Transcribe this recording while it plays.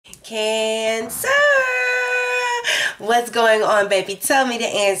Cancer. What's going on, baby? Tell me the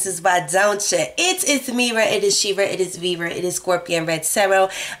answers, why don't you? It's Mira, it is Shiva, it is Viva, it is ScorpionReddz Tarot.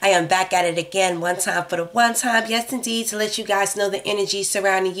 I am back at it again, one time for the one time. Yes, indeed, to let you guys know the energy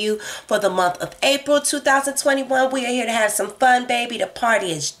surrounding you for the month of April 2021. We are here to have some fun, baby. The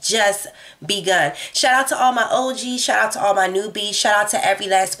party has just begun. Shout out to all my OGs, shout out to all my newbies, shout out to every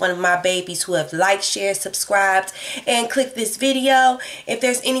last one of my babies who have liked, shared, subscribed, and clicked this video. If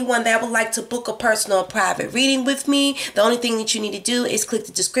there's anyone that would like to book a personal private reading with me, the only thing that you need to do is click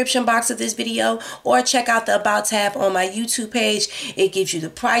the description box of this video or check out the About tab on my YouTube page. It gives you the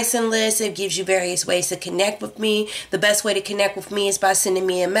pricing list. It gives you various ways to connect with me. The best way to connect with me is by sending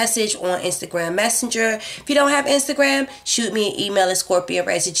me a message on Instagram Messenger. If you don't have Instagram, shoot me an email at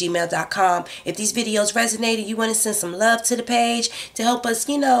scorpionreddztarot@gmail.com. If these videos resonated, you want to send some love to the page to help us,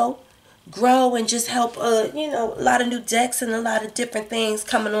 grow and just help, a lot of new decks and a lot of different things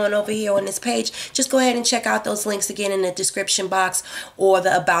coming on over here on this page. Just go ahead and check out those links again in the description box or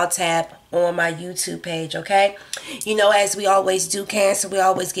the About tab on my YouTube page, okay? As we always do, Cancer, we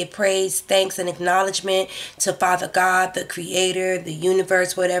always give praise, thanks, and acknowledgement to Father God, the Creator, the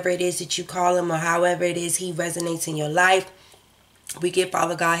universe, whatever it is that you call him or however it is he resonates in your life. We give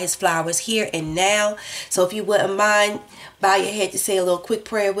Father God his flowers here and now. So if you wouldn't mind, bow your head to say a little quick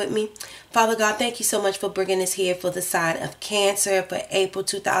prayer with me. Father God, thank you so much for bringing us here for the sign of Cancer for April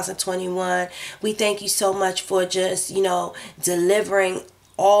 2021. We thank you so much for just, delivering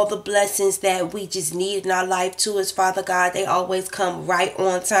all the blessings that we just need in our life to us, Father God. They always come right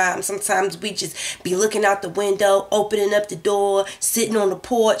on time. Sometimes we just be looking out the window, opening up the door, sitting on the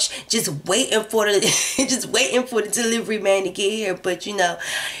porch, just waiting for the delivery man to get here. But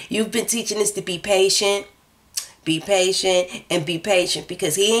you've been teaching us to be patient. Be patient and be patient,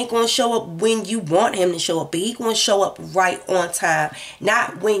 because he ain't going to show up when you want him to show up, but he going to show up right on time.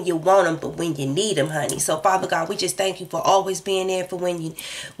 Not when you want him, but when you need him, honey. So, Father God, we just thank you for always being there for when we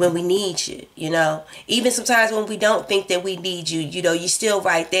need you, Even sometimes when we don't think that we need you, you're still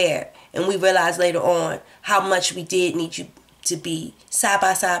right there. And we realize later on how much we did need you to be side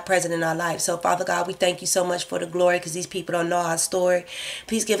by side present in our life. So, Father God, we thank you so much for the glory, because these people don't know our story.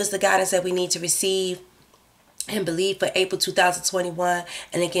 Please give us the guidance that we need to receive and believe for April 2021.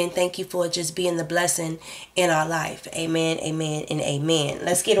 And again, thank you for just being the blessing in our life. Amen, amen, and amen.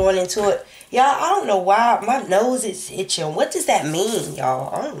 Let's get on into it. Y'all, I don't know why my nose is itching. What does that mean,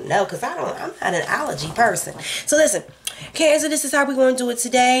 y'all? I don't know, because I'm not an allergy person. So listen, Cancer, this is how we're going to do it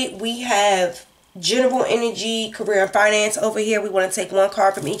today. We have general energy, career, and finance over here. We want to take one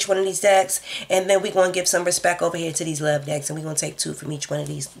card from each one of these decks, and then we're going to give some respect over here to these love decks, and we're going to take two from each one of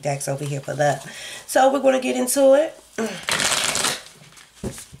these decks over here for love. So we're going to get into it.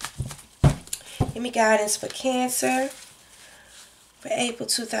 Give me guidance for Cancer for April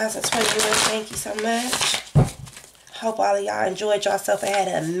 2021. Thank you so much. Hope all of y'all enjoyed yourself and had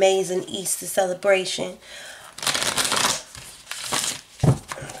an amazing Easter celebration.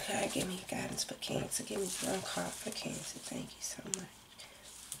 Give me guidance for Cancer. Give me one card for Cancer. Thank you so much.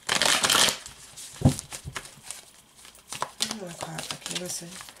 One card for Cancer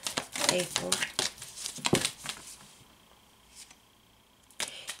for April.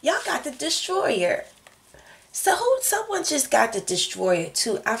 Y'all got the Destroyer. So someone just got the Destroyer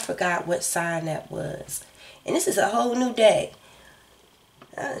too. I forgot what sign that was. And this is a whole new day.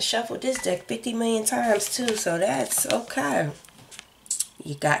 I shuffled this deck 50 million times too, so that's okay.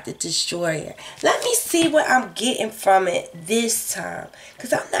 You got the Destroyer. Let me see what I'm getting from it this time,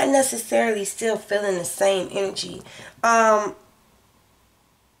 because I'm not necessarily still feeling the same energy.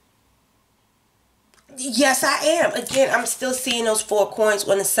 Yes, I am. Again, I'm still seeing those 4 coins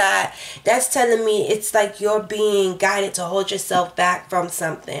on the side. That's telling me it's like you're being guided to hold yourself back from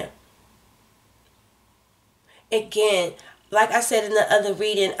something. Again, like I said in the other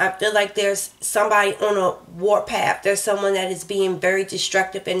reading, I feel like there's somebody on a warpath. There's someone that is being very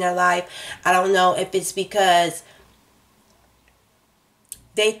destructive in their life. I don't know if it's because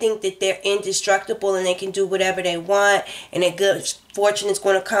they think that they're indestructible and they can do whatever they want, and that good fortune is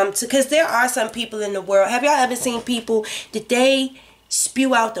going to come to. Because there are some people in the world. Have y'all ever seen people that they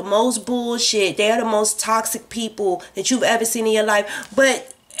spew out the most bullshit? They are the most toxic people that you've ever seen in your life.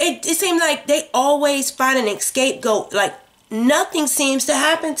 But it seems like they always find an scapegoat. Like, nothing seems to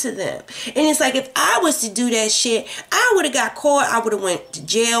happen to them. And it's like, if I was to do that shit, I would have got caught. I would have went to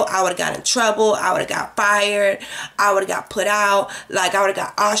jail. I would have got in trouble. I would have got fired. I would have got put out. Like, I would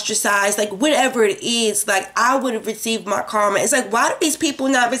have got ostracized. Like, whatever it is, like, I would have received my karma. It's like, why do these people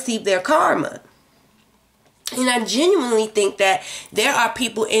not receive their karma? And I genuinely think that there are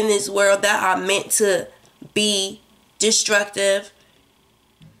people in this world that are meant to be destructive,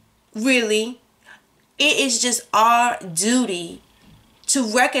 really. It is just our duty to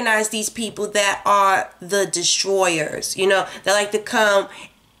recognize these people that are the destroyers. You know, they like to come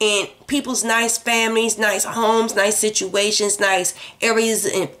in people's nice families, nice homes, nice situations, nice areas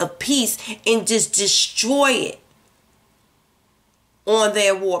of peace, and just destroy it on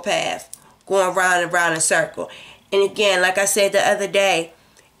their warpath, going round and round in a circle. And again, like I said the other day,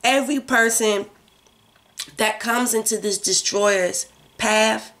 every person that comes into this destroyer's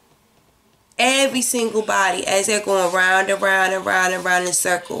path, every single body, as they're going round and round and round and round in a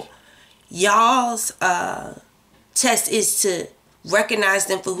circle, y'all's test is to recognize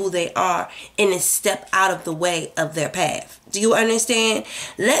them for who they are and then step out of the way of their path. Do you understand?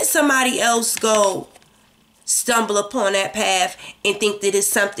 Let somebody else go stumble upon that path and think that it's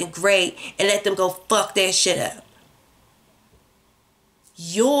something great, and let them go fuck that shit up.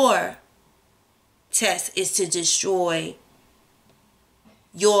 Your test is to destroy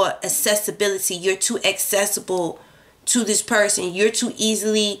your accessibility. You're too accessible to this person. You're too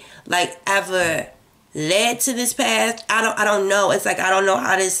easily like ever led to this path. I don't know. It's like I don't know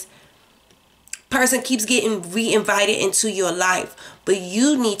how this person keeps getting re-invited into your life, but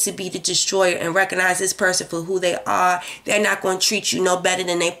you need to be the destroyer and recognize this person for who they are. They're not going to treat you no better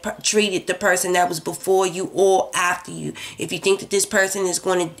than they treated the person that was before you or after you. If you think that this person is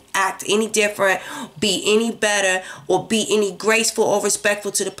going to act any different, be any better, or be any graceful or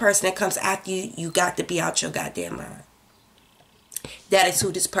respectful to the person that comes after you, you got to be out your goddamn mind. That is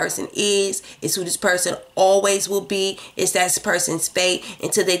who this person is. It's who this person always will be. It's that person's fate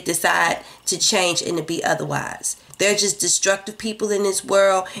until they decide to change and to be otherwise. They're just destructive people in this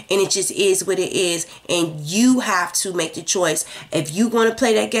world, and it just is what it is. And you have to make the choice if you want to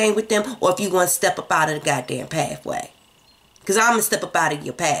play that game with them or if you want to step up out of the goddamn pathway. Because I'm going to step up out of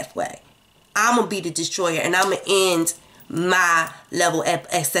your pathway. I'm going to be the destroyer, and I'm going to end my level of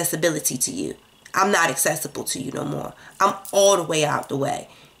accessibility to you. I'm not accessible to you no more. I'm all the way out the way.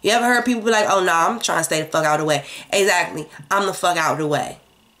 You ever heard people be like, oh no, I'm trying to stay the fuck out of the way. Exactly. I'm the fuck out of the way.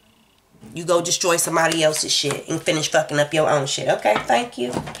 You go destroy somebody else's shit and finish fucking up your own shit. Okay, thank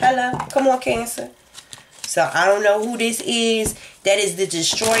you. Hello. Come on, Cancer. So I don't know who this is. That is the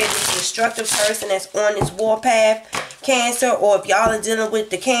destroyer, this destructive person that's on this warpath, Cancer. Or if y'all are dealing with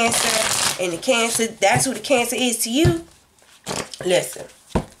the Cancer and the Cancer, that's who the Cancer is to you. Listen.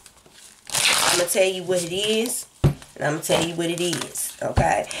 I'm going to tell you what it is, and I'm going to tell you what it is,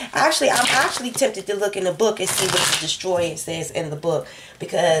 okay? I'm actually tempted to look in the book and see what the destroyer says in the book,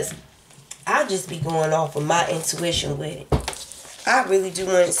 because I'll just be going off of my intuition with it. I really do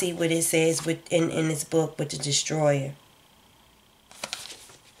want to see what it says in this book with the destroyer.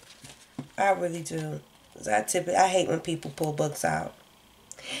 I really do. I hate when people pull books out.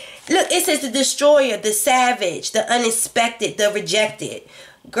 Look, it says the destroyer, the savage, the unexpected, the rejected.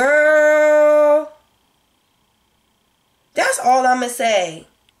 Girl, that's all I'm going to say.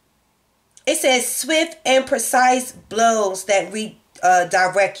 It says swift and precise blows that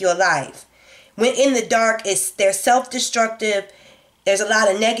redirect your life. When in the dark, they're self-destructive. There's a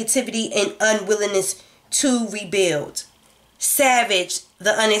lot of negativity and unwillingness to rebuild. Savage,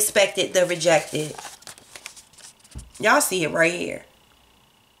 the unexpected, the rejected. Y'all see it right here.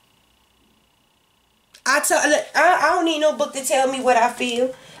 I don't need no book to tell me what I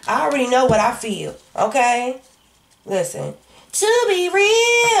feel. I already know what I feel. Okay? Listen. To be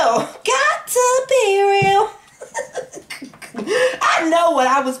real. Got to be real. I know what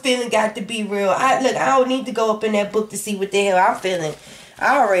I was feeling got to be real. I don't need to go up in that book to see what the hell I'm feeling.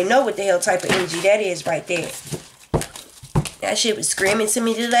 I already know what the hell type of energy that is right there. That shit was screaming to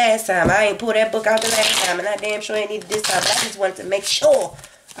me the last time. I ain't pulled that book out the last time, and I damn sure ain't needed this time. But I just wanted to make sure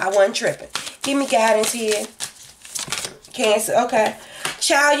I wasn't tripping. Give me guidance here. Cancer, okay.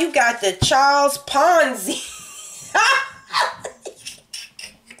 Child, you got the Charles Ponzi.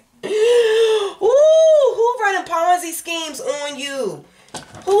 Ooh, who running Ponzi schemes on you?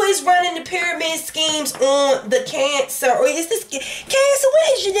 Who is running the pyramid schemes on the Cancer? Or is this Cancer?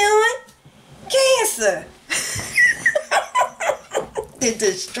 What is you doing? Cancer. The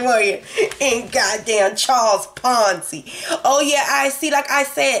destroyer and goddamn Charles Ponzi. Oh yeah, I see. Like I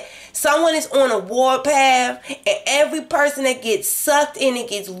said, someone is on a warpath, and every person that gets sucked in and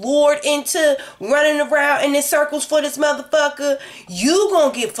gets lured into running around in the circles for this motherfucker, you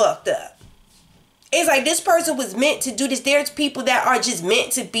gonna get fucked up. It's like this person was meant to do this. There's people that are just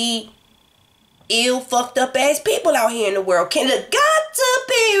meant to be ill, fucked up ass people out here in the world. Got to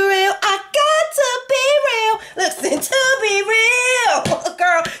be real. I got to be real. Listen, to be real.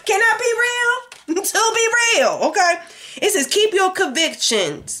 Girl, can I be real? To be real, okay? It says keep your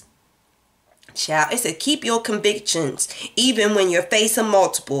convictions. Child, it says keep your convictions even when you're facing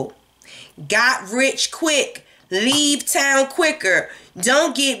multiple. got rich quick, leave town quicker,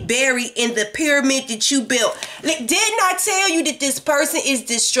 don't get buried in the pyramid that you built. Didn't I tell you that this person is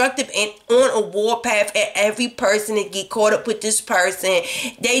destructive and on a warpath, and every person that get caught up with this person,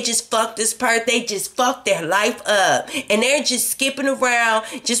 they just fuck this person, they just fuck their life up. And they're just skipping around,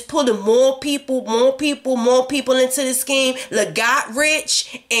 just pulling more people into the scheme. Look, got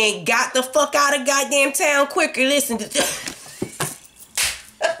rich and got the fuck out of goddamn town quicker. Listen to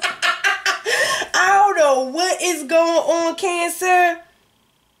I don't know what is going on, Cancer.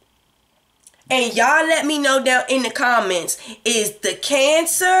 And y'all let me know down in the comments. Is the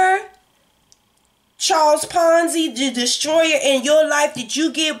Cancer Charles Ponzi, the destroyer in your life? Did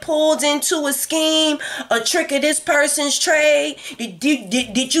you get pulled into a scheme, a trick of this person's trade? Did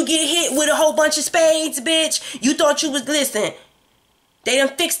you get hit with a whole bunch of spades, bitch? You thought you was, listen, they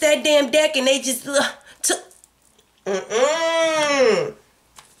done fixed that damn deck and they just took...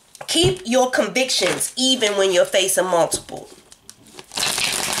 Keep your convictions even when you're facing multiple.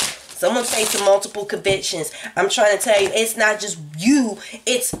 Someone's facing multiple convictions. I'm trying to tell you, it's not just you.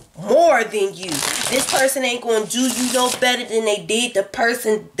 It's more than you. This person ain't going to do you no better than they did the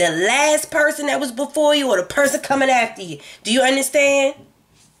last person that was before you, or the person coming after you. Do you understand?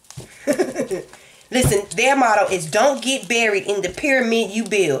 Listen, their motto is don't get buried in the pyramid you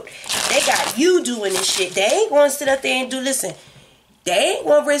build. They got you doing this shit. They ain't going to sit up there and do, listen, they ain't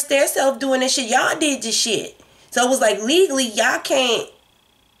going to risk their self doing this shit. Y'all did this shit. So it was like, legally, I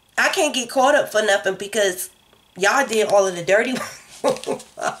can't get caught up for nothing because y'all did all of the dirty work.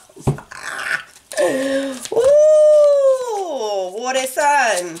 Ooh, what is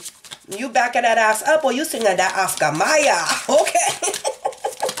son? You backing that ass up or you singing that Oscar Maya? Okay.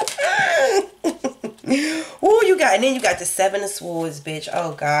 Ooh, you got, and then you got the Seven of Swords, bitch.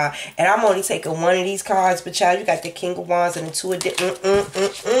 Oh, God. And I'm only taking one of these cards, but child, you got the King of Wands and the Two of...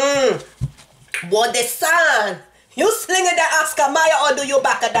 What the sun? You slinging that Oscar Maya or do you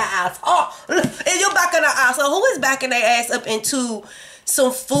back of that ass? Oh, is you back of that ass? So who is backing their ass up into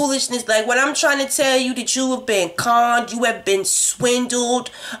some foolishness? Like, when I'm trying to tell you that you have been conned, you have been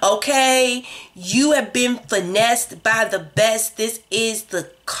swindled, okay? You have been finessed by the best. This is the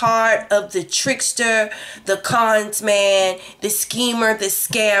card of the trickster, the cons man, the schemer, the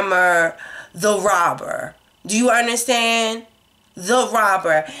scammer, the robber. Do you understand? The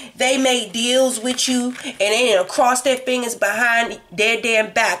robber. They made deals with you and they didn't cross their fingers behind their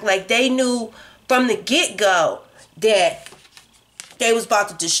damn back. Like, they knew from the get-go that they was about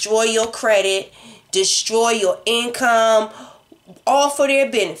to destroy your credit, destroy your income, all for their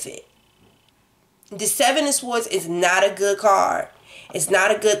benefit. The Seven of Swords is not a good card. It's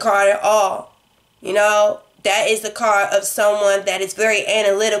not a good card at all. You know, that is the card of someone that is very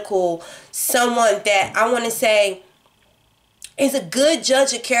analytical. Someone that, I want to say, is a good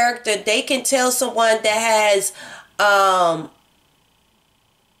judge of character. They can tell someone that has a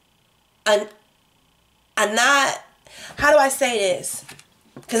not, how do I say this?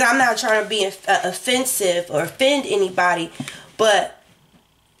 Because I'm not trying to be offensive or offend anybody, but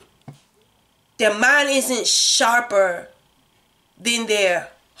their mind isn't sharper than their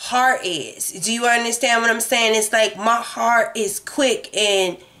heart is. Do you understand what I'm saying? It's like my heart is quick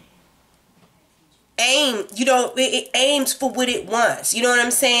and it aims for what it wants. You know what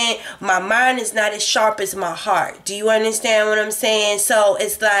I'm saying? My mind is not as sharp as my heart. Do you understand what I'm saying? So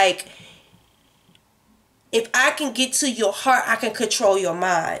it's like, if I can get to your heart, I can control your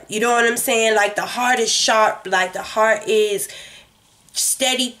mind. You know what I'm saying? Like, the heart is sharp. Like, the heart is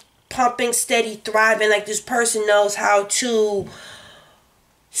steady pumping, steady thriving. Like, this person knows how to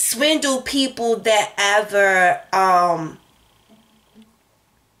swindle people that ever,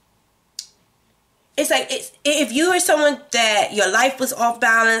 it's like, if you are someone that your life was off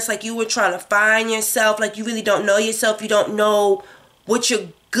balance, like you were trying to find yourself, like you really don't know yourself, you don't know what you're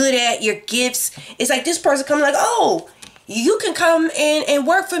good at, your gifts. It's like this person coming like, oh, you can come in and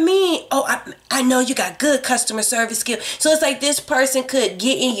work for me. Oh, I know you got good customer service skills. So it's like this person could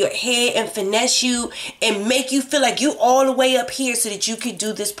get in your head and finesse you and make you feel like you all the way up here so that you could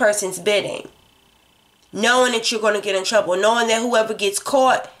do this person's bidding. Knowing that you're going to get in trouble. Knowing that whoever gets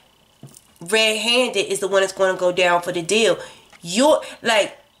caught red-handed is the one that's going to go down for the deal. You're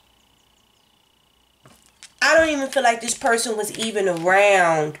like, I don't even feel like this person was even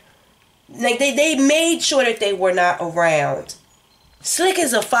around. Like, they made sure that they were not around. Slick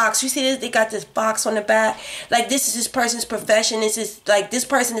as a fox. You see this? They got this fox on the back. Like, this is this person's profession. This is, like, this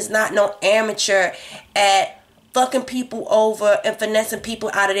person is not no amateur at fucking people over and finessing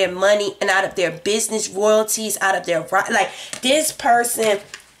people out of their money and out of their business royalties, out of their, like, this person,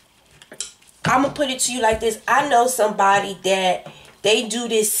 I'm gonna put it to you like this. I know somebody that they do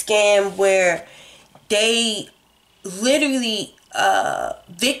this scam where they literally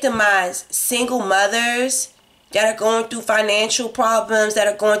victimize single mothers that are going through financial problems, that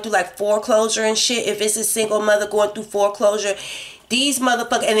are going through like foreclosure and shit. If it's a single mother going through foreclosure, these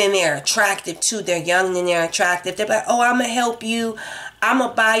motherfuckers, and then they're attractive too. They're young and they're attractive. They're like, oh, I'm gonna help you. I'm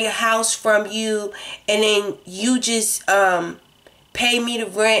gonna buy your house from you, and then you just pay me the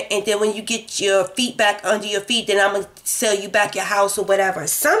rent, and then when you get your feet back under your feet, then I'm gonna sell you back your house or whatever.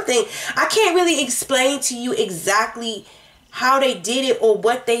 Something I can't really explain to you exactly how they did it or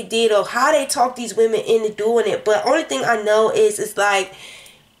what they did or how they talked these women into doing it, but only thing I know is it's like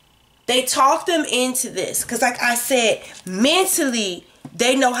they talked them into this because, like I said, mentally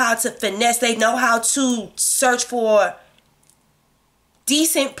they know how to finesse. They know how to search for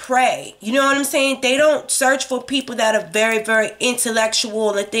decent prey. You know what I'm saying? They don't search for people that are very, very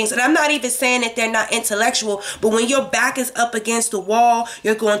intellectual and things. And I'm not even saying that they're not intellectual, but when your back is up against the wall,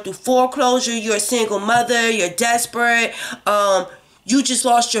 you're going through foreclosure, you're a single mother, you're desperate, you just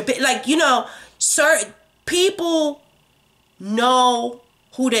lost your like, you know, certain people know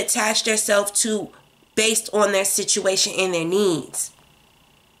who to attach themselves to based on their situation and their needs.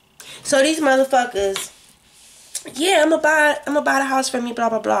 So these motherfuckers, yeah, I'm gonna buy the house from you, blah,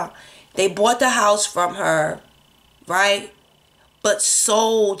 blah, blah. They bought the house from her, right? But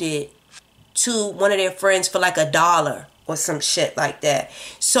sold it to one of their friends for like $1 or some shit like that.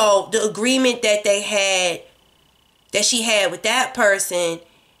 So the agreement that they had, that she had with that person,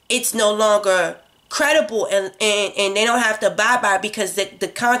 it's no longer credible, and they don't have to abide by it because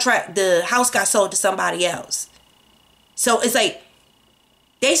the contract, the house got sold to somebody else. So it's like,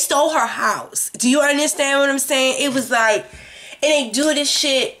 they stole her house. Do you understand what I'm saying? It was like, and they do this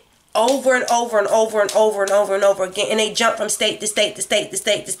shit over and over and over and over and over and over again. And they jump from state to state to state to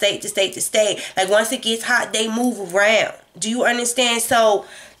state to state to state to state. Like once it gets hot, they move around. Do you understand? So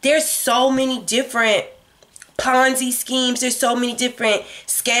there's so many different Ponzi schemes. There's so many different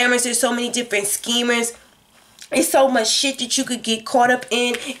scammers. There's so many different schemers. It's so much shit that you could get caught up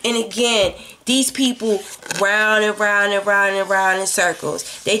in. And again, these people round and round and round and round in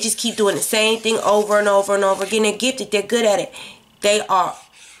circles. They just keep doing the same thing over and over and over again. They're gifted. They're good at it. They are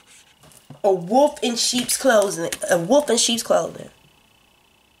a wolf in sheep's clothing. A wolf in sheep's clothing.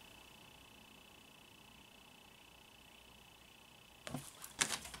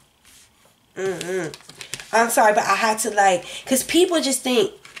 I'm sorry, but I had to like, because people just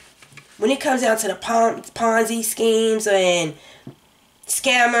think, when it comes down to the Ponzi schemes and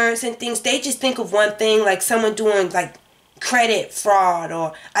scammers and things, they just think of one thing, like someone doing like credit fraud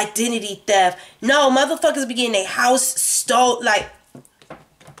or identity theft. No, motherfuckers be getting their house stole. Like,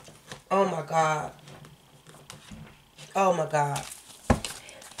 oh my God. Oh my God.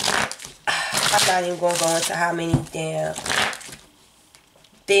 I'm not even going to go into how many damn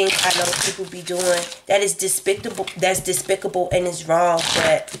things I know people be doing that is despicable. That's despicable and is wrong,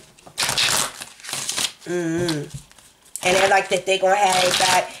 but and they're like that they gonna have it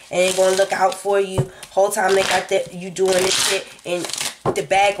back and they gonna look out for you whole time they got that you doing this shit, and the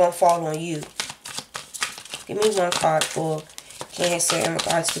bag gonna fall on you. Give me one card for Cancer in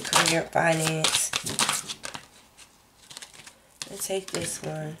regards to career finance. Let's take this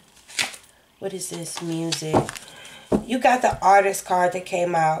one. What is this? Music. You got the artist card that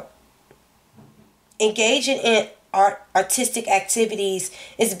came out. Engaging in artistic activities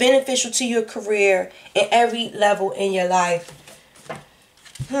is beneficial to your career in every level in your life.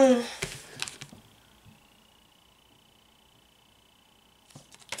 I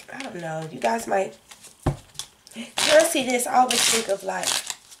don't know. You guys might. When I see this, I always think of like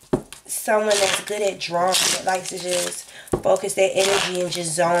someone that's good at drawing, that likes to just focus their energy and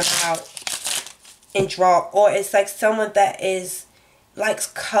just zone out and draw. Or it's like someone that likes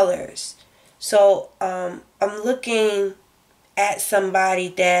colors. So, I'm looking at somebody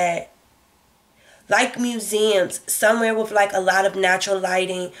that, like museums, somewhere with like a lot of natural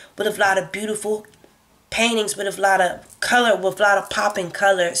lighting, with a lot of beautiful paintings, with a lot of color, with a lot of popping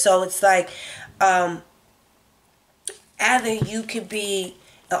color. So it's like, either you could be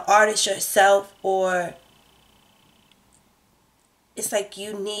an artist yourself, or it's like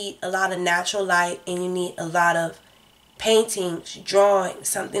you need a lot of natural light and you need a lot of paintings, drawing,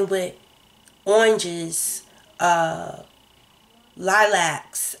 something with oranges,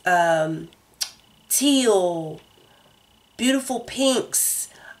 lilacs, teal, beautiful pinks,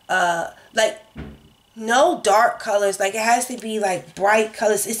 like no dark colors. Like it has to be like bright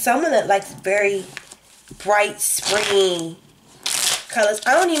colors. It's someone that likes very bright springy colors.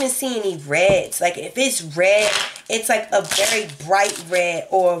 I don't even see any reds. Like if it's red, it's like a very bright red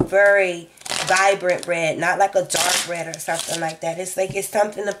or a very vibrant red, not like a dark red or something like that. It's like it's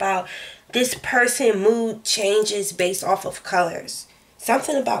something about this person mood changes based off of colors.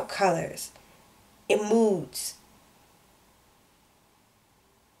 Something about colors. It moods.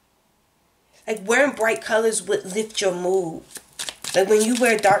 Like wearing bright colors would lift your mood. Like when you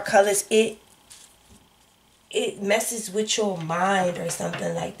wear dark colors, it messes with your mind or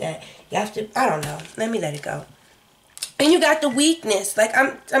something like that. You have to, I don't know. Let me let it go. And you got the weakness. Like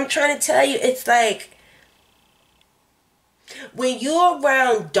I'm trying to tell you, it's like when you're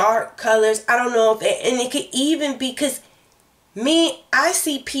around dark colors, I don't know if and it could even be because I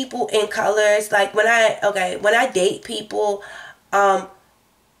see people in colors. Like when I date people, I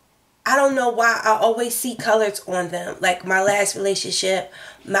don't know why I always see colors on them. Like my last relationship,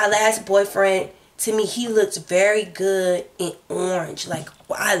 my last boyfriend, to me, he looked very good in orange. Like,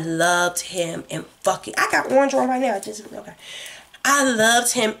 I loved him in fucking... I got orange on right now. Okay. I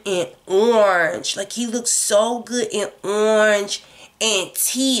loved him in orange. Like, he looked so good in orange and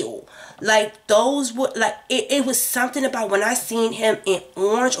teal. Like, those were... Like, it was something about when I seen him in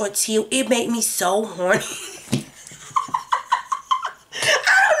orange or teal, it made me so horny.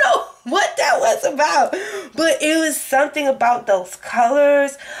 I don't know what that was about. But it was something about those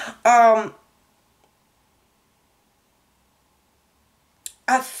colors.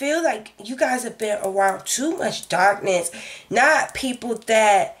 I feel like you guys have been around too much darkness. Not people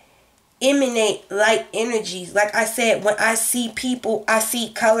that emanate light energies. Like I said, when I see people, I see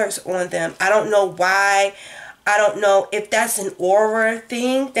colors on them. I don't know why. I don't know if that's an aura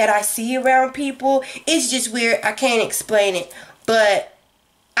thing that I see around people. It's just weird. I can't explain it. But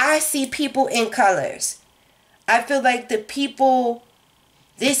I see people in colors. I feel like the people,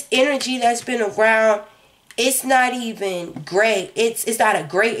 this energy that's been around, it's not even gray. It's not a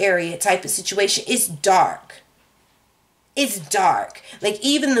gray area type of situation. It's dark. It's dark. Like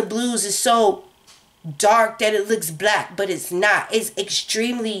even the blues is so dark that it looks black, but it's not. It's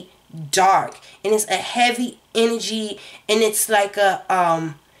extremely dark. And it's a heavy energy. And it's like a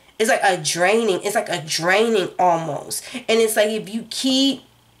draining. It's like a draining almost. And it's like if you keep...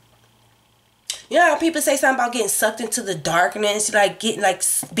 You know how people say something about getting sucked into the darkness, like getting like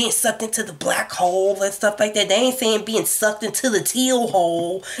being sucked into the black hole and stuff like that. They ain't saying being sucked into the teal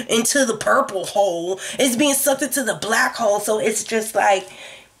hole, into the purple hole. It's being sucked into the black hole. So it's just like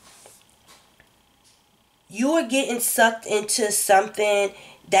you are getting sucked into something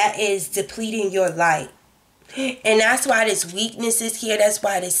that is depleting your light. And that's why this weakness is here. That's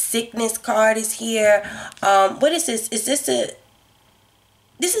why this sickness card is here. What is this? Is this a...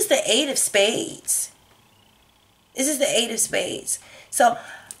 This is the 8 of Spades. This is the 8 of Spades. So,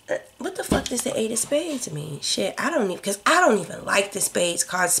 what the fuck does the 8 of Spades mean? Shit, I don't even like the Spades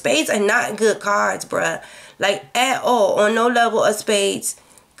cards. Spades are not good cards, bruh. Like, at all. On no level of Spades,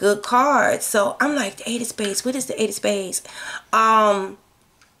 good cards. So, I'm like, the 8 of Spades. What is the 8 of Spades? I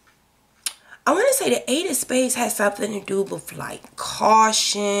want to say the 8 of Spades has something to do with, like,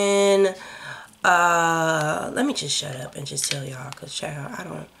 caution. Let me just shut up and just tell y'all, cause child, I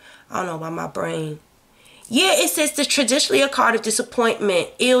don't know why my brain. Yeah, it says the traditionally a card of disappointment,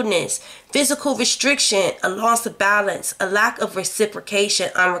 illness, physical restriction, a loss of balance, a lack of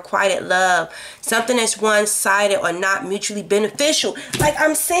reciprocation, unrequited love, something that's one-sided or not mutually beneficial. Like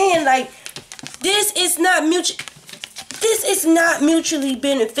I'm saying, like this is not mutually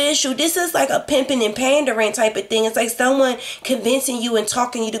beneficial. This is like a pimping and pandering type of thing. It's like someone convincing you and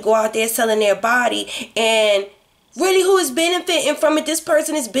talking you to go out there selling their body. And really, who is benefiting from it? This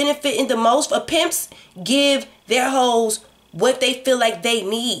person is benefiting the most. Pimps give their hoes what they feel like they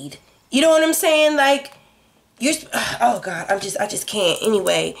need. You know what I'm saying? Like, oh God, I just can't.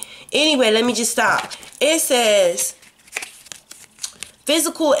 Anyway, let me just stop. It says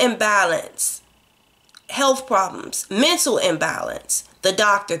physical imbalance, health problems, mental imbalance, the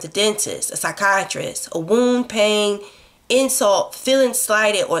doctor, the dentist, a psychiatrist, a wound, pain, insult, feeling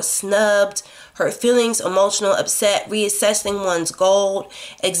slighted or snubbed, hurt feelings, emotional upset, reassessing one's goal,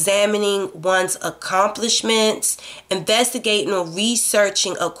 examining one's accomplishments, investigating or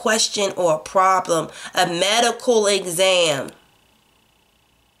researching a question or a problem, a medical exam,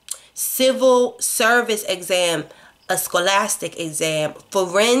 civil service exam, a scholastic exam,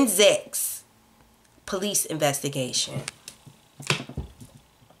 forensics, police investigation.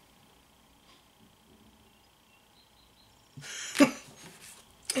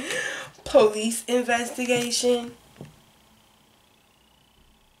 Police investigation.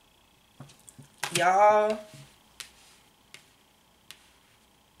 Y'all.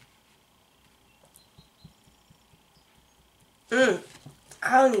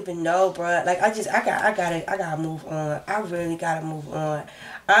 I don't even know, bro. Like, I gotta move on. I really gotta move on.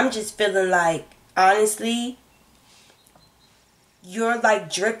 I'm just feeling like, honestly, you're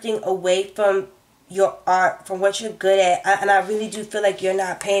like drifting away from your art, from what you're good at. And I really do feel like you're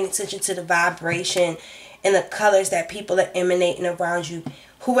not paying attention to the vibration and the colors that people are emanating around you.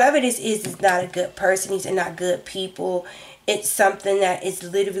 Whoever this is not a good person. These are not good people. It's something that is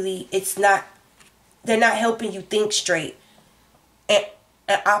literally, they're not helping you think straight and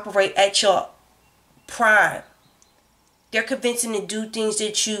operate at your prime. They're convincing to do things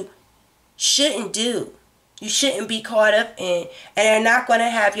that you shouldn't do. You shouldn't be caught up in. And they're not going to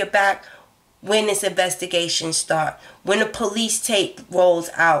have your back when this investigation starts. When the police tape rolls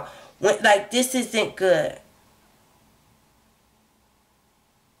out. When, like, this isn't good.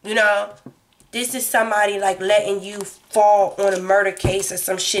 You know? This is somebody, like, letting you fall on a murder case or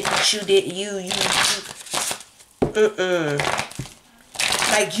some shit that you did.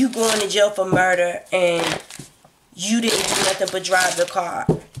 Like, you going to jail for murder and you didn't do nothing but drive the car.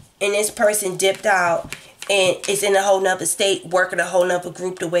 And this person dipped out and is in a whole nother state, working a whole nother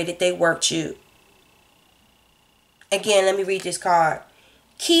group the way that they worked you. Again, let me read this card.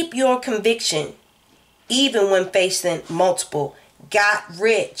 Keep your conviction, even when facing multiple. Got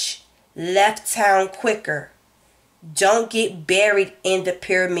rich. Left town quicker. Don't get buried in the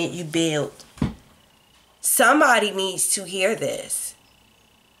pyramid you built. Somebody needs to hear this.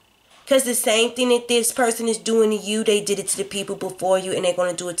 Because the same thing that this person is doing to you, they did it to the people before you, and they're going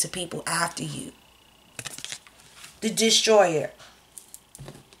to do it to people after you. The destroyer.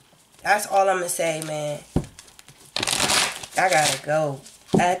 That's all I'm going to say, man. I gotta go.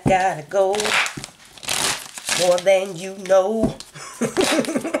 I gotta go. More than you know.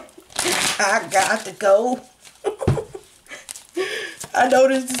 I got to go. I know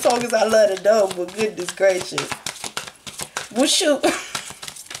this is the song I love to know, but goodness gracious. Well, shoot.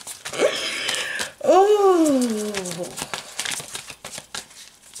 Ooh.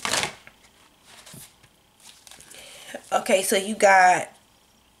 Okay, so you got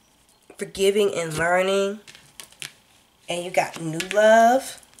forgiving and learning. And you got new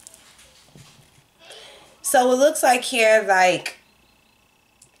love. So it looks like here, like,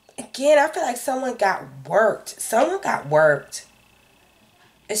 again, I feel like someone got worked. Someone got worked.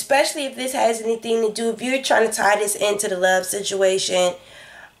 Especially if this has anything to do, if you're trying to tie this into the love situation,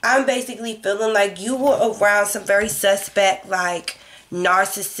 I'm basically feeling like you were around some very suspect, like,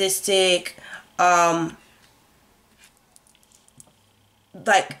 narcissistic,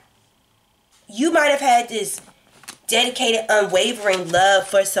 like, you might have had this dedicated, unwavering love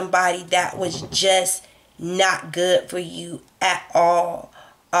for somebody that was just not good for you at all.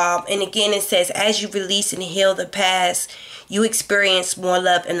 And again, it says, as you release and heal the past, you experience more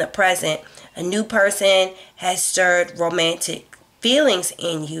love in the present. A new person has stirred romantic feelings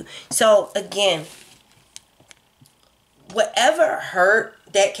in you. So again, whatever hurt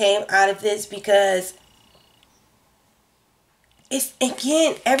that came out of this, because it's,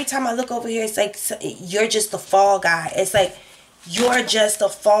 again, every time I look over here, it's like, you're just the fall guy. It's like, you're just a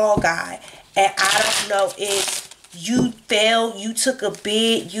fall guy. And I don't know if you failed, you took a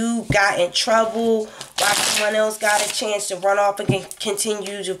bid, you got in trouble, while someone else got a chance to run off and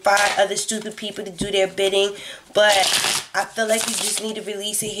continue to find other stupid people to do their bidding. But I feel like you just need to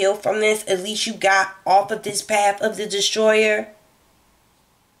release and heal from this. At least you got off of this path of the destroyer.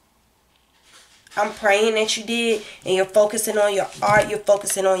 I'm praying that you did, and you're focusing on your art, you're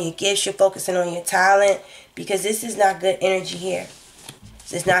focusing on your gifts, you're focusing on your talent, because this is not good energy here.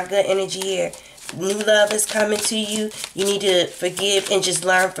 This is not good energy here. New love is coming to you. You need to forgive and just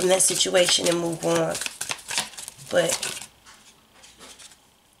learn from that situation and move on. But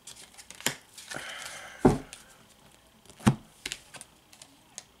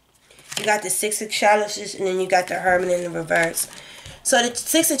you got the Six of Chalices, and then you got the Hermit in the reverse. So the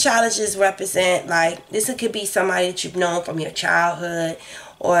Six of Chalices represent, like, this could be somebody that you've known from your childhood,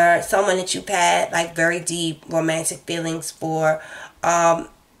 or someone that you've had, like, very deep romantic feelings for.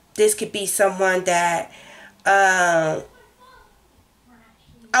 This could be someone that I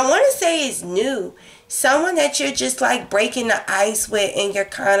want to say is new. Someone that you're just, like, breaking the ice with, and you're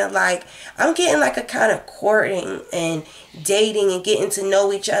kind of like, I'm getting like a kind of courting and dating and getting to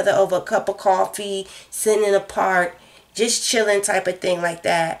know each other over a cup of coffee, sitting in a park, just chilling type of thing like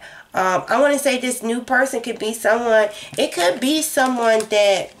that. I want to say this new person could be someone, it could be someone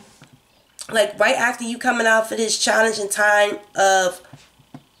that, like, right after you coming out for this challenging time of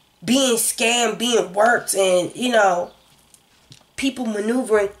being scammed, being worked, and, you know, people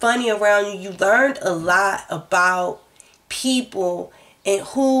maneuvering funny around you, you learned a lot about people and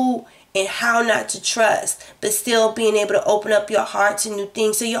who and how not to trust, but still being able to open up your heart to new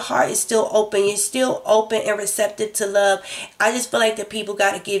things. So your heart is still open. You're still open and receptive to love. I just feel like the people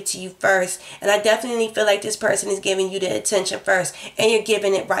got to give to you first. And I definitely feel like this person is giving you the attention first, and you're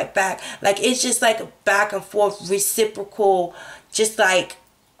giving it right back. Like, it's just like a back and forth reciprocal, just like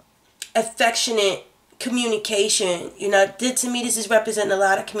affectionate communication. You know, to me, this is representing a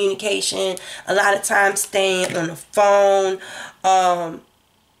lot of communication, a lot of time staying on the phone,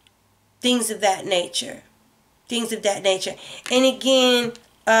 things of that nature. Things of that nature. And again,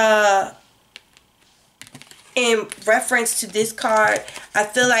 in reference to this card, I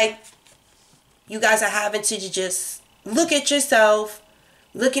feel like you guys are having to just look at yourself,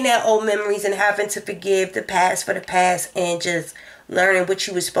 looking at old memories and having to forgive the past for the past, and just learning what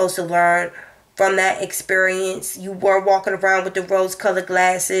you were supposed to learn from that experience. You were walking around with the rose-colored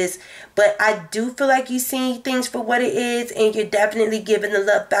glasses, but I do feel like you're seeing things for what it is, and you're definitely giving the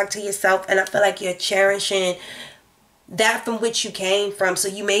love back to yourself, and I feel like you're cherishing that from which you came from. So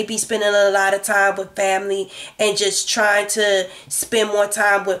you may be spending a lot of time with family and just trying to spend more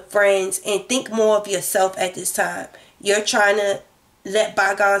time with friends and think more of yourself at this time. You're trying to let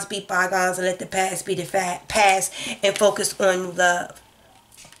bygones be bygones and let the past be the past and focus on love.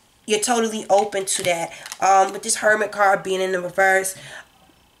 You're totally open to that. With this Hermit card being in the reverse,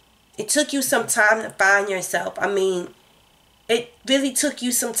 it took you some time to find yourself. I mean, it really took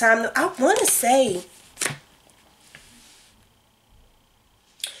you some time to, I want to say,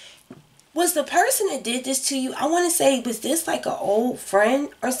 was the person that did this to you, I want to say, was this like an old friend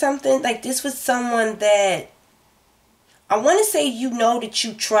or something? Like, this was someone that, I want to say, you know, that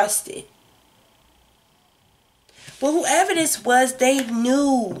you trusted. But whoever this was, they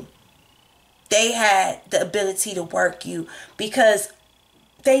knew they had the ability to work you, because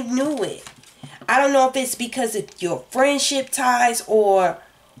they knew it. I don't know if it's because of your friendship ties or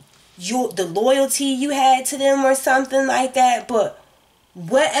the loyalty you had to them or something like that, but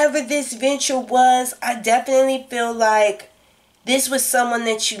whatever this venture was, I definitely feel like this was someone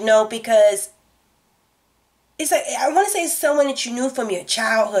that you know, because it's like, I want to say it's someone that you knew from your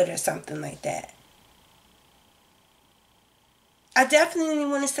childhood or something like that. I definitely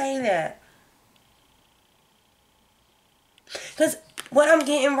want to say that. Because what I'm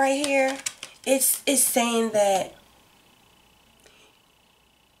getting right here, it's saying that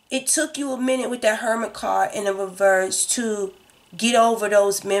it took you a minute with that Hermit card in the reverse to get over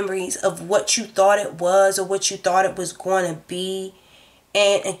those memories of what you thought it was or what you thought it was going to be.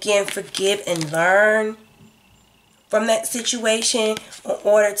 And again, forgive and learn from that situation in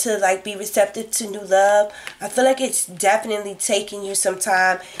order to like be receptive to new love. I feel like it's definitely taking you some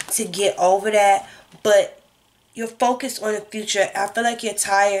time to get over that, but you're focused on the future. I feel like you're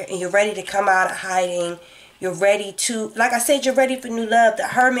tired and you're ready to come out of hiding. You're ready to, like I said, you're ready for new love. The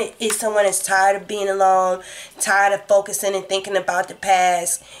Hermit is someone that's tired of being alone, tired of focusing and thinking about the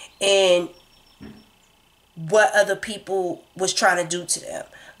past and what other people was trying to do to them.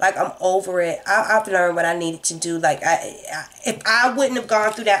 Like, I'm over it. I've learned what I needed to do. Like, if I wouldn't have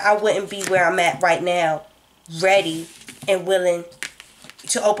gone through that, I wouldn't be where I'm at right now, ready and willing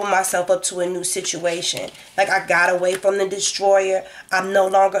to open myself up to a new situation. Like, I got away from the destroyer. I'm no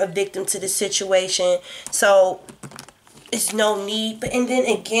longer a victim to the situation. So, it's no need. But, and then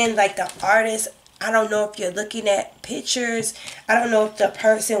again, like the artist, I don't know if you're looking at pictures. I don't know if the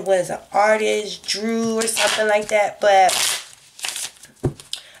person was an artist, drew or something like that. But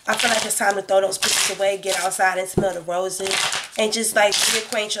I feel like it's time to throw those pictures away, get outside and smell the roses, and just like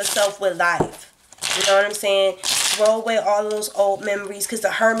reacquaint yourself with life. You know what I'm saying? Throw away all of those old memories, because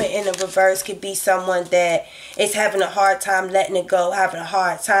the Hermit in the reverse could be someone that is having a hard time letting it go, having a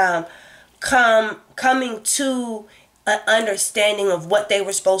hard time coming to an understanding of what they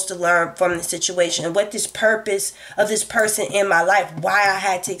were supposed to learn from the situation and what this purpose of this person in my life, why I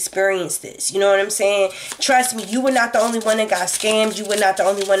had to experience this. You know what I'm saying? Trust me, you were not the only one that got scammed. You were not the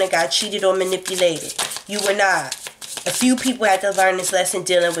only one that got cheated or manipulated. You were not. A few people had to learn this lesson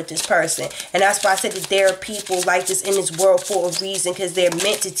dealing with this person. And that's why I said that there are people like this in this world for a reason, because they're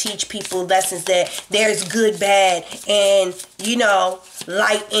meant to teach people lessons that there's good, bad, and, you know,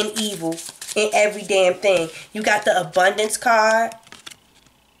 light and evil in every damn thing. You got the abundance card.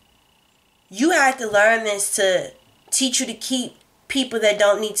 You had to learn this to teach you to keep people that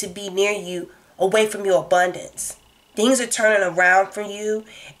don't need to be near you away from your abundance. Things are turning around for you,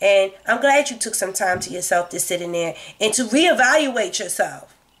 and I'm glad you took some time to yourself to sit in there and to reevaluate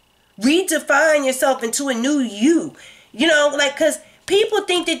yourself. Redefine yourself into a new you. You know, like, because people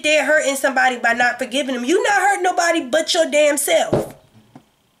think that they're hurting somebody by not forgiving them. You're not hurting nobody but your damn self.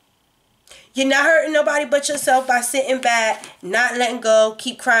 You're not hurting nobody but yourself by sitting back, not letting go,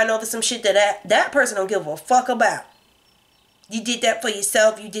 keep crying over some shit that person don't give a fuck about. You did that for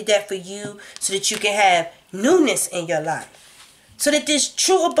yourself. You did that for you so that you can have newness in your life. So that there's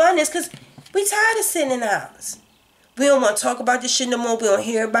true abundance, because we tired of sitting in the house. We don't want to talk about this shit no more. We don't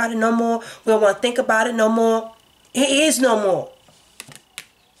hear about it no more. We don't want to think about it no more. It is no more.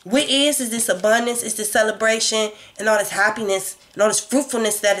 What is this abundance, is this celebration, and all this happiness, and all this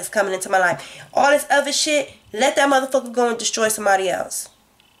fruitfulness that is coming into my life. All this other shit, let that motherfucker go and destroy somebody else.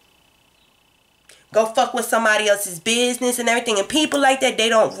 Go fuck with somebody else's business and everything. And people like that, they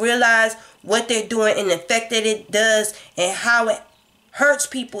don't realize what they're doing and the effect that it does and how it hurts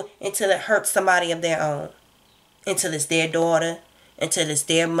people until it hurts somebody of their own. Until it's their daughter, until it's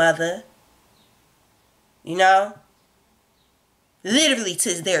their mother. You know? Literally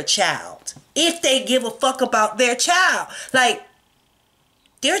to their child. If they give a fuck about their child. Like,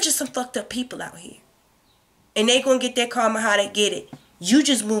 there are just some fucked up people out here. And they gonna get their karma how they get it. You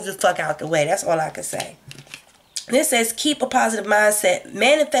just move the fuck out the way. That's all I can say. This says, keep a positive mindset.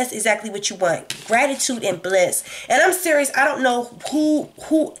 Manifest exactly what you want. Gratitude and bliss. And I'm serious. I don't know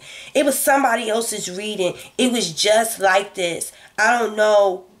who. It was somebody else's reading. It was just like this. I don't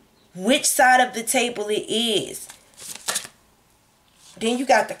know which side of the table it is. Then you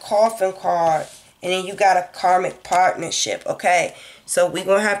got the coffin card. And then you got a karmic partnership. Okay. So we're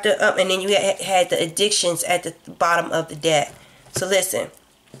going to have to and then you had the addictions at the bottom of the deck. So listen.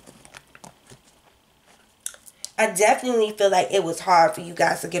 I definitely feel like it was hard for you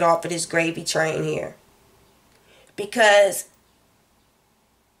guys to get off of this gravy train here. Because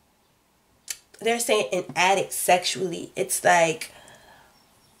they're saying an addict sexually. It's like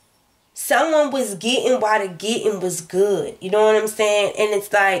someone was getting while the getting was good. You know what I'm saying? And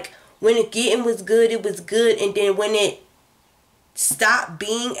it's like when the getting was good, it was good. And then when it stopped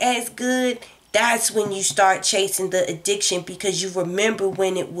being as good, that's when you start chasing the addiction, because you remember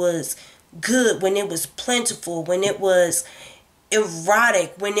when it was good, when it was plentiful, when it was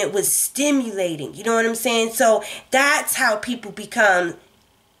erotic, when it was stimulating. You know what I'm saying? So that's how people become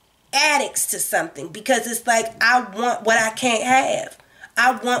addicts to something, because it's like, I want what I can't have.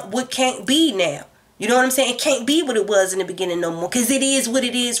 I want what can't be now. You know what I'm saying? It can't be what it was in the beginning no more, because it is what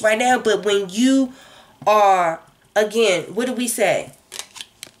it is right now. But when you are, again, what do we say?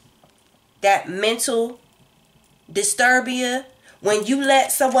 That mental disturbia. When you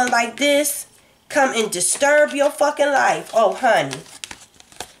let someone like this come and disturb your fucking life. Oh, honey.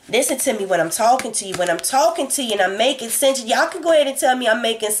 Listen to me when I'm talking to you. When I'm talking to you and I'm making sense. Y'all can go ahead and tell me I'm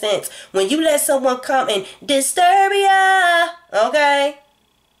making sense. When you let someone come and disturb ya. Okay?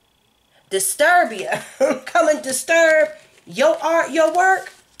 Disturb ya. Come and disturb your art, your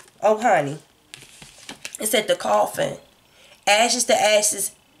work. Oh, honey. It's at the coffin. Ashes to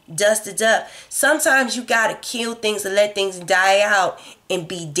ashes. Dust to dust. Sometimes you gotta kill things and let things die out and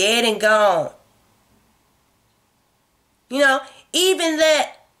be dead and gone. You know, even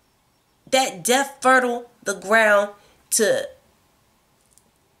let that death fertile the ground to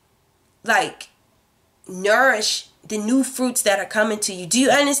like nourish the new fruits that are coming to you. Do you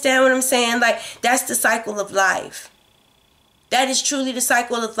understand what I'm saying? Like, that's the cycle of life. That is truly the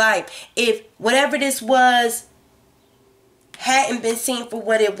cycle of life. If whatever this was hadn't been seen for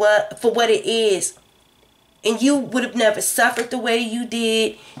what it was, for what it is, and you would have never suffered the way you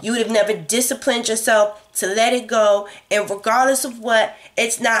did, you would have never disciplined yourself to let it go, and regardless of what,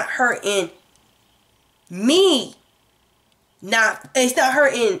 it's not hurting me. It's not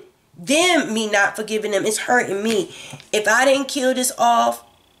hurting them, me not forgiving them. It's hurting me. If I didn't kill this off,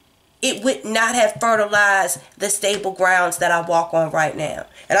 it would not have fertilized the stable grounds that I walk on right now.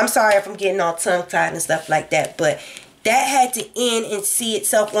 And I'm sorry if I'm getting all tongue-tied and stuff like that, but that had to end and see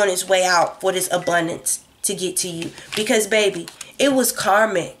itself on its way out for this abundance to get to you. Because, baby, it was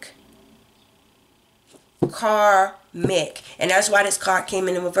karmic. Karmic. And that's why this card came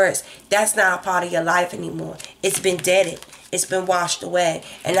in reverse. That's not a part of your life anymore. It's been deaded. It's been washed away.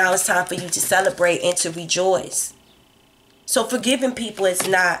 And now it's time for you to celebrate and to rejoice. So forgiving people is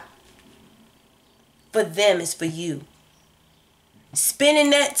not for them. It's for you.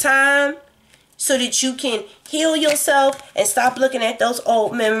 Spending that time so that you can heal yourself and stop looking at those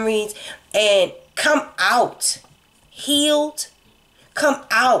old memories and come out healed, come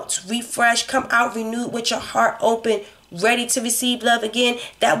out refreshed, come out renewed with your heart open, ready to receive love again.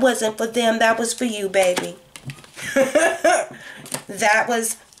 That wasn't for them. That was for you, baby. That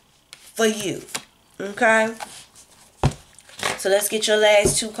was for you. Okay? So let's get your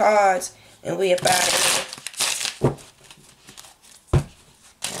last two cards and we're about it.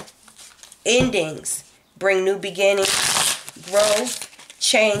 Endings bring new beginnings, growth,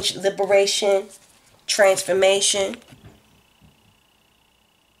 change, liberation, transformation.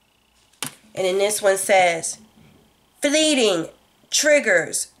 And then this one says, fleeting,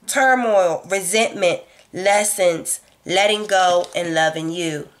 triggers, turmoil, resentment, lessons, letting go, and loving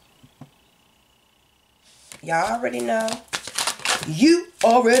you. Y'all already know. You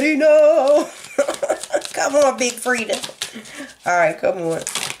already know. Come on, Big Frida. Alright, come on.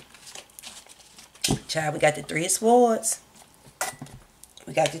 Child, we got the Three of Swords.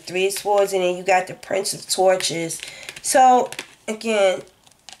 We got the Three of Swords, and then you got the Prince of Torches. So, again,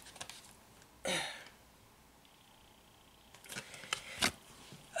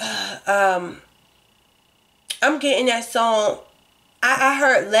 I'm getting that song. I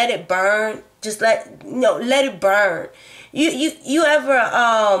heard "Let It Burn." Just let it burn. You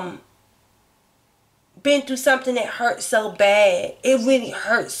ever been through something that hurt so bad? It really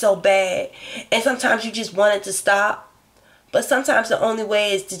hurts so bad, and sometimes you just want it to stop. But sometimes the only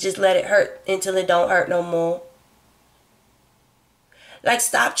way is to just let it hurt until it don't hurt no more. Like,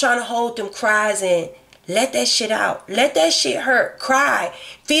 stop trying to hold them cries in. Let that shit out. Let that shit hurt. Cry.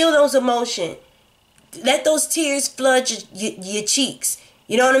 Feel those emotions. Let those tears flood your cheeks.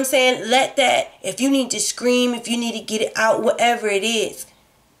 You know what I'm saying? Let that, if you need to scream, if you need to get it out, whatever it is,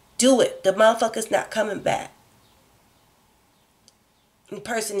 do it. The motherfucker's not coming back. The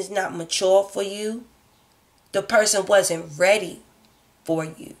person is not mature for you. The person wasn't ready for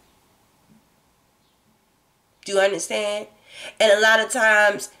you. Do you understand? And a lot of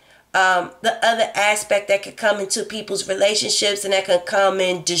times, the other aspect that could come into people's relationships and that can come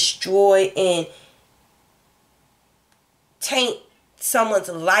and destroy and taint someone's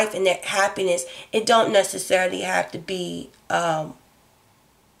life and their happiness, it don't necessarily have to be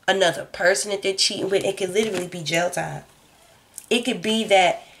another person that they're cheating with. It could literally be jail time. It could be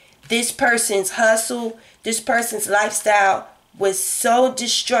that this person's hustle, this person's lifestyle was so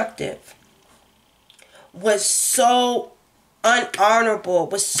destructive, was so unhonorable,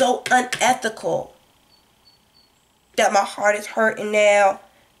 was so unethical, that my heart is hurting now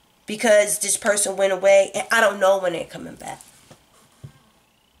because this person went away and I don't know when they're coming back.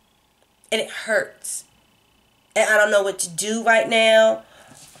 And it hurts. And I don't know what to do right now.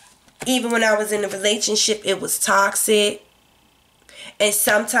 Even when I was in a relationship, it was toxic. And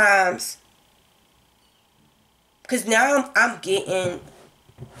sometimes, because now I'm getting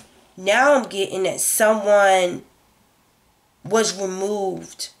that someone was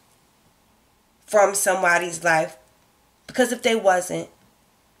removed from somebody's life. Because if they wasn't,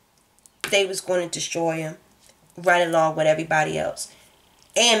 they was going to destroy him right along with everybody else.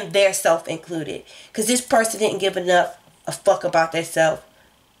 And their self included. Because this person didn't give enough a fuck about their self,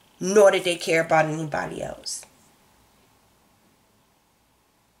 nor did they care about anybody else.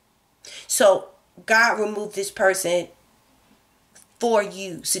 So God removed this person for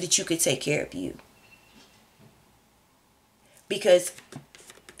you so that you could take care of you. Because,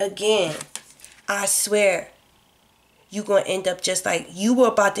 again, I swear, you were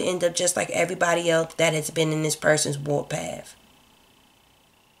about to end up just like everybody else that has been in this person's warpath.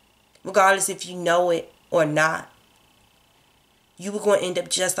 Regardless if you know it or not, you were going to end up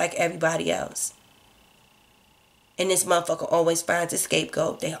just like everybody else. And this motherfucker always finds a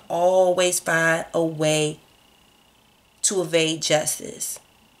scapegoat. They always find a way to evade justice.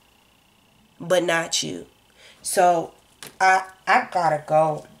 But not you. So, I gotta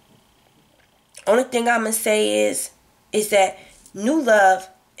go. Only thing I'm going to say is that new love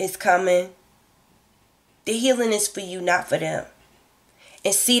is coming. The healing is for you, not for them.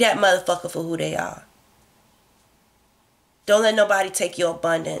 And see that motherfucker for who they are. Don't let nobody take your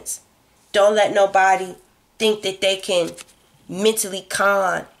abundance. Don't let nobody think that they can mentally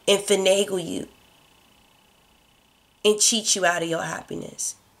con and finagle you and cheat you out of your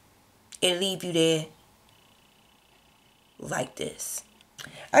happiness and leave you there like this.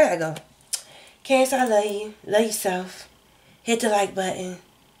 I gotta go. Cancer, I love you. Love yourself. Hit the like button.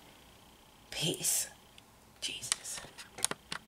 Peace.